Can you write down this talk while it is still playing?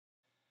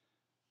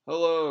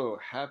Hello,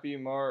 happy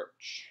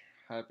March,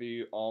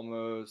 happy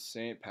almost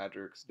St.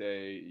 Patrick's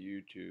Day,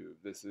 YouTube.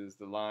 This is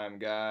the Lyme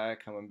guy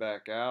coming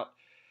back out,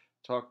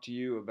 talk to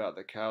you about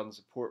the Cowden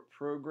Support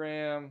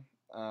Program.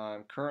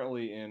 I'm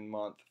currently in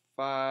month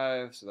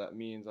 5, so that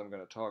means I'm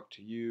going to talk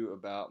to you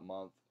about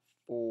month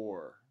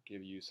 4,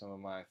 give you some of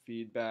my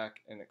feedback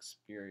and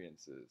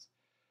experiences.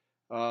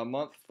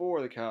 Month 4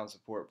 of the Cowden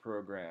Support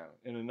Program.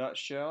 In a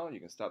nutshell,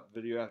 you can stop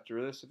the video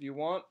after this if you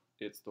want.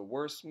 It's the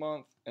worst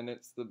month and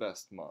it's the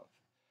best month.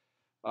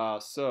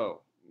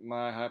 So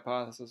my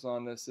hypothesis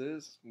on this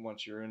is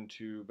once you're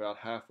into about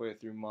halfway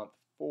through month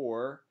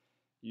 4,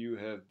 you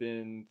have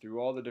been through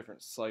all the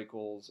different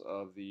cycles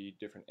of the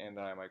different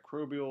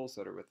antimicrobials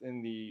that are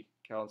within the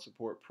Cowden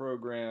Support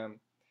Program,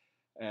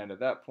 and at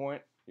that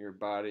point your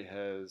body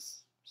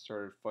has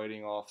started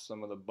fighting off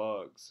some of the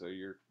bugs. So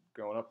you're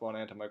going up on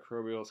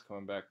antimicrobials,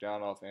 coming back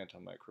down off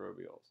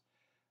antimicrobials.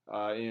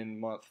 In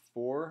month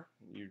 4,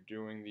 you're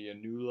doing the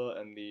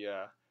Enula and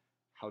the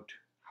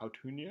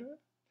Houtunia?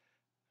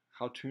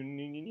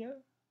 Houtunia?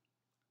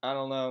 I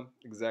don't know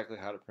exactly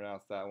how to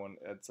pronounce that one.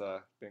 It's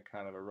been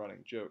kind of a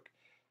running joke.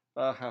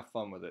 Have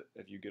fun with it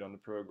if you get on the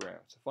program.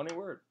 It's a funny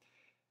word.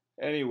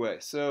 Anyway,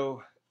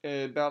 so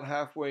about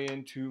halfway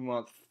into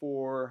month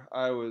 4,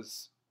 I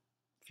was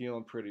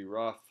feeling pretty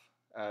rough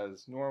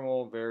as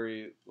normal,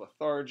 very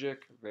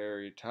lethargic,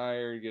 very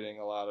tired, getting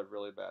a lot of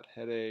really bad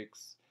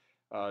headaches,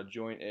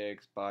 joint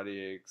aches, body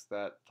aches,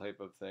 that type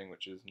of thing,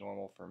 which is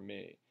normal for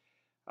me.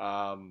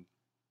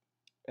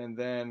 And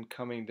then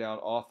coming down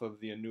off of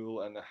the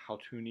Enula and the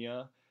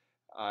Houtunia,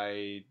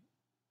 I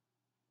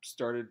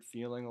started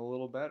feeling a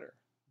little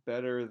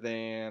better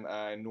than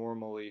I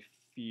normally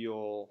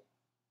feel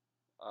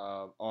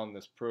on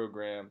this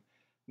program.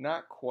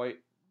 Not quite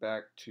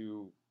back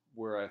to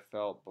where I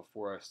felt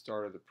before I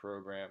started the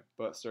program,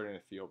 but starting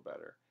to feel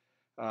better.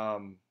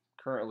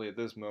 Currently at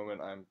this moment,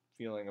 I'm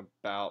feeling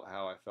about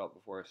how I felt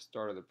before I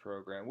started the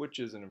program, which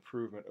is an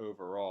improvement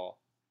overall.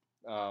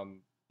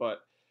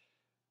 But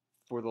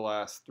for the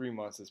last 3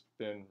 months, it's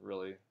been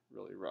really,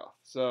 really rough.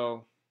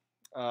 So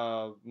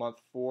month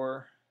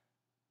 4,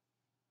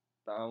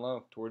 I don't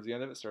know, towards the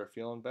end of it, started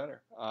feeling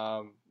better.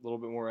 A little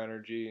bit more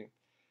energy.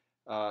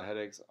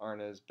 Headaches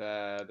aren't as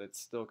bad. It's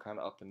still kind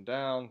of up and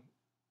down,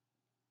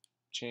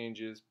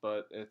 changes,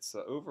 but it's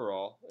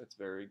overall, it's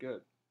very good.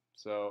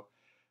 So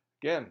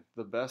again,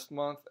 the best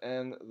month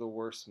and the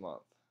worst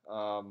month.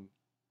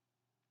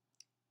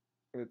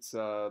 It's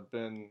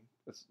been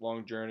this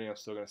long journey. I'm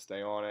still going to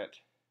stay on it,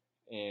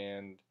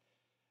 and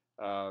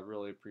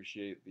really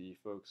appreciate the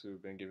folks who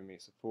have been giving me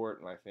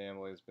support. My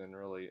family has been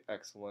really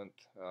excellent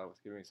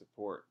with giving me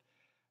support.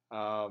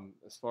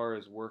 As far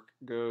as work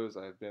goes,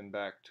 I've been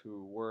back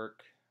to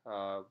work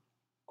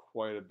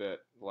quite a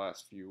bit the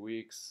last few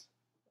weeks.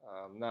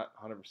 Not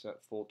 100%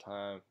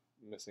 full-time,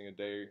 missing a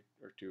day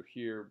or two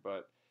here,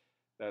 but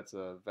that's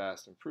a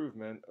vast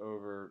improvement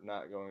over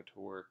not going to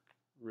work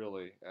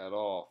really at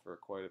all for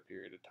quite a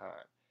period of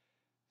time.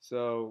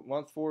 So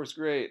month 4 is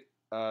great.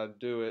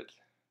 Do it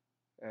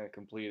and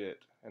complete it.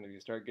 And if you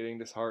start getting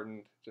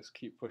disheartened, just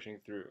keep pushing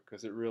through,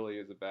 because it really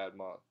is a bad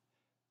month.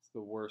 It's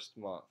the worst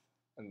month.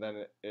 And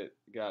then it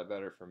got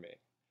better for me.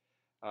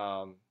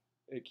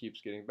 It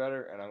keeps getting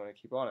better, and I'm going to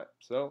keep on it.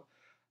 So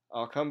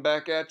I'll come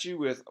back at you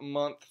with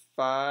month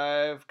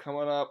 5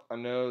 coming up. I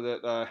know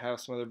that I have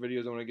some other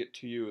videos I want to get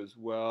to you as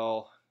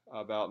well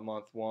about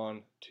month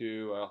 1,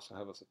 2. I also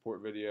have a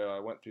support video. I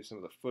went through some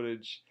of the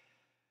footage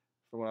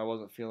from when I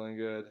wasn't feeling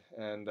good,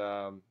 and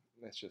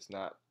it's just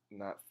not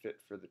fit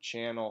for the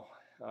channel.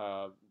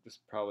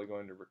 Just probably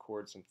going to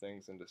record some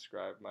things and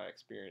describe my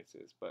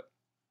experiences, but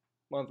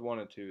month 1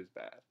 and 2 is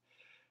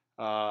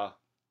bad.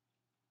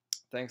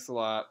 Thanks a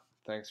lot.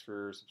 Thanks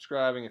for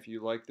subscribing. If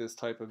you like this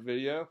type of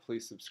video,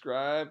 please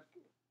subscribe.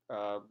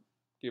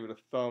 Give it a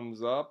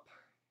thumbs up.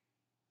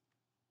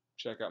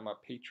 Check out my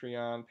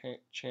Patreon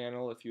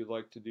channel if you'd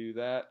like to do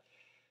that.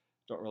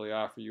 Don't really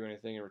offer you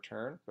anything in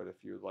return, but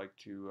if you would like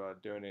to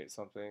donate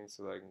something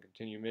so that I can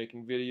continue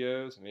making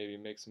videos, maybe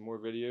make some more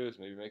videos,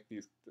 maybe make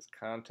this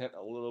content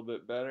a little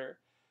bit better,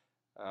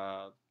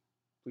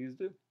 please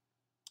do.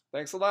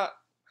 Thanks a lot.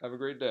 Have a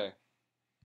great day.